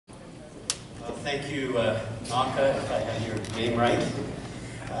Thank you, Naka, if I have your name right.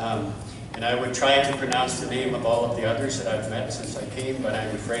 And I would try to pronounce the name of all of the others that I've met since I came, but I'm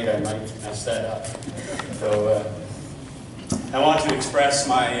afraid I might mess that up. So I want to express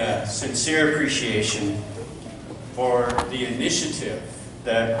my sincere appreciation for the initiative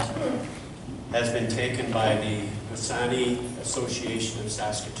that has been taken by the Hussaini Association of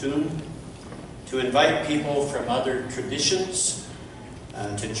Saskatoon to invite people from other traditions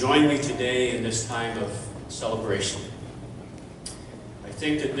to join me today in this time of celebration. I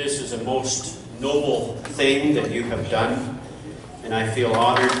think that this is a most noble thing that you have done, and I feel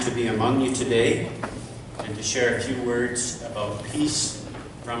honored to be among you today and to share a few words about peace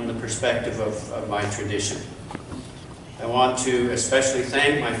from the perspective of my tradition. I want to especially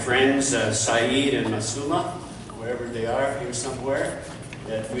thank my friends Saeed and Masuma, wherever they are, here somewhere,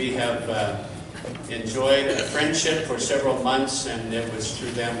 that we have enjoyed a friendship for several months, and it was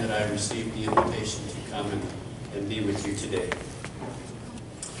through them that I received the invitation to come and be with you today.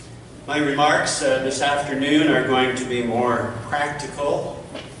 My remarks this afternoon are going to be more practical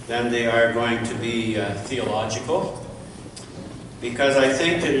than they are going to be theological, because I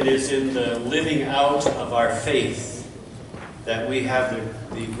think that it is in the living out of our faith that we have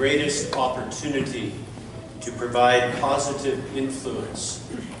the greatest opportunity to provide positive influence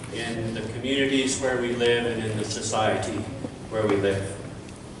in the communities where we live and in the society where we live.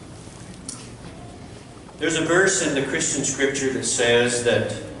 There's a verse in the Christian scripture that says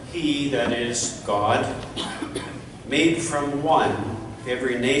that He, that is God, made from one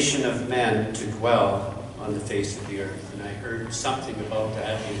every nation of men to dwell on the face of the earth. And I heard something about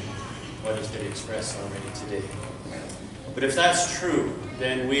that in what has been expressed already today. But if that's true,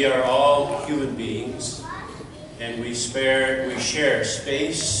 then we are all human beings, and we share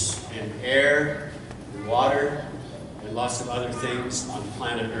space and air and water and lots of other things on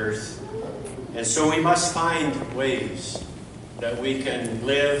planet Earth. And so we must find ways that we can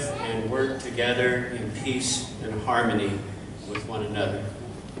live and work together in peace and harmony with one another.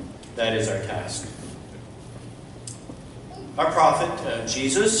 That is our task. Our prophet,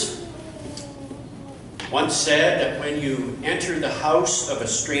 Jesus, once said that when you enter the house of a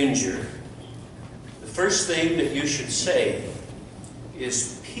stranger, the first thing that you should say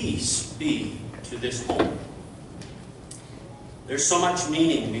is, "Peace be to this home." There's so much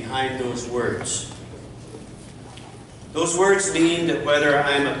meaning behind those words. Those words mean that whether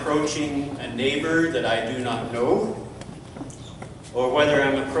I'm approaching a neighbor that I do not know, or whether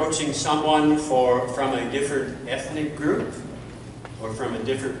I'm approaching someone from a different ethnic group, or from a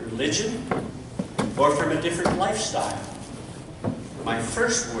different religion, or from a different lifestyle, my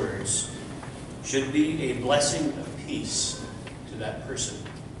first words should be a blessing of peace to that person.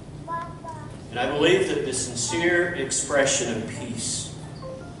 And I believe that the sincere expression of peace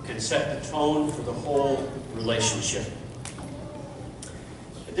can set the tone for the whole relationship.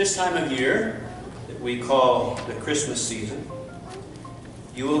 At this time of year that we call the Christmas season,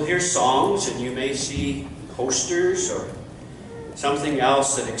 you will hear songs and you may see posters or something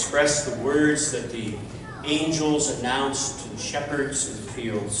else that express the words that the angels announced to shepherds in the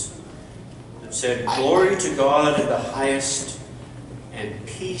fields that said, "Glory to God in the highest, and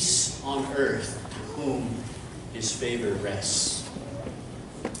peace on earth to whom His favor rests."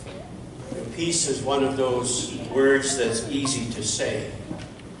 Peace is one of those words that's easy to say,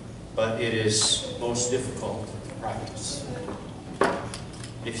 but it is most difficult to practice.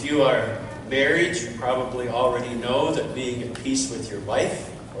 If you are married, you probably already know that being at peace with your wife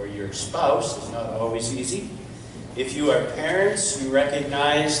or your spouse is not always easy. If you are parents, you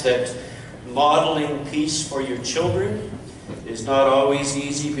recognize that modeling peace for your children is not always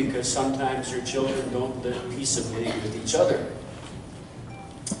easy, because sometimes your children don't live peaceably with each other.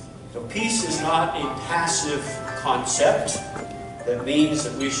 So peace is not a passive concept that means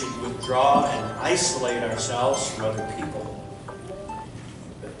that we should withdraw and isolate ourselves from other people.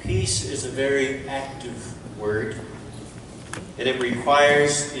 Peace is a very active word, and it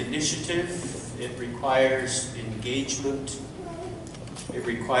requires initiative, it requires engagement, it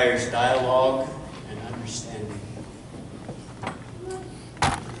requires dialogue and understanding.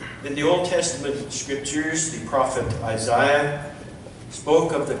 In the Old Testament scriptures, the prophet Isaiah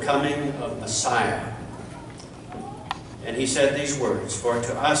spoke of the coming of Messiah. And he said these words, "For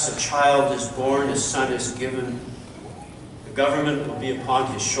to us a child is born, a son is given. The government will be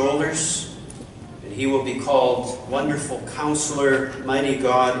upon his shoulders, and he will be called Wonderful Counselor, Mighty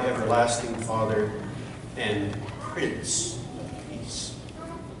God, Everlasting Father, and Prince of Peace."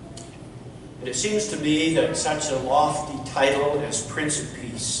 And it seems to me that such a lofty title as Prince of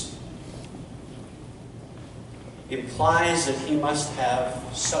Peace implies that he must have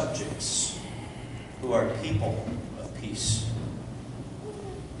subjects. who are people of peace.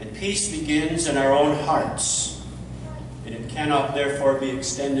 And peace begins in our own hearts, and it cannot therefore be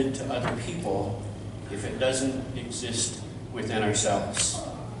extended to other people if it doesn't exist within ourselves.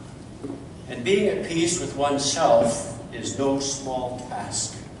 And being at peace with oneself is no small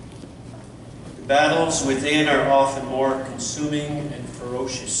task. The battles within are often more consuming and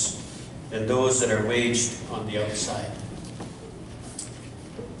ferocious than those that are waged on the outside.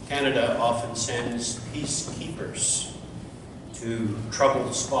 Canada often sends peacekeepers to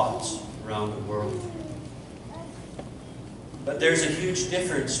troubled spots around the world. But there's a huge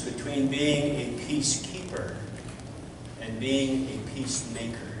difference between being a peacekeeper and being a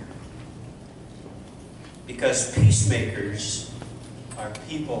peacemaker. Because peacemakers are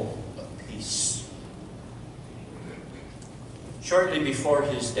people of peace. Shortly before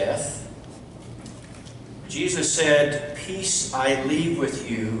his death, Jesus said, "Peace I leave with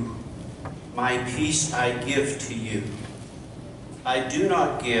you, my peace I give to you. I do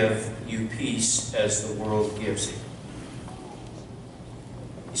not give you peace as the world gives it."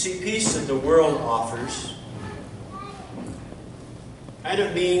 You see, peace that the world offers kind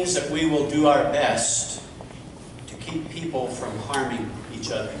of means that we will do our best to keep people from harming each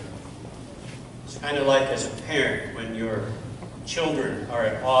other. It's kind of like as a parent when your children are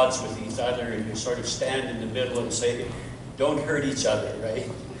at odds with each other and you sort of stand in the middle and say, don't hurt each other, right?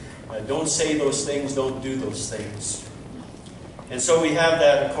 Don't say those things, don't do those things. And so we have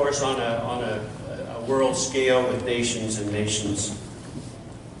that, of course, on a world scale with nations and nations.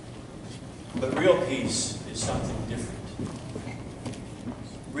 But real peace is something different.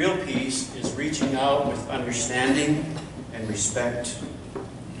 Real peace is reaching out with understanding and respect.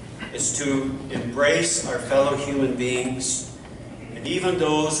 It's to embrace our fellow human beings and even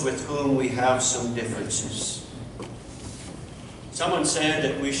those with whom we have some differences. Someone said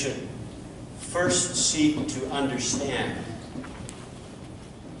that we should first seek to understand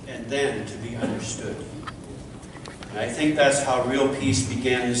and then to be understood. And I think that's how real peace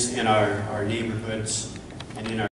begins in our neighborhoods and in our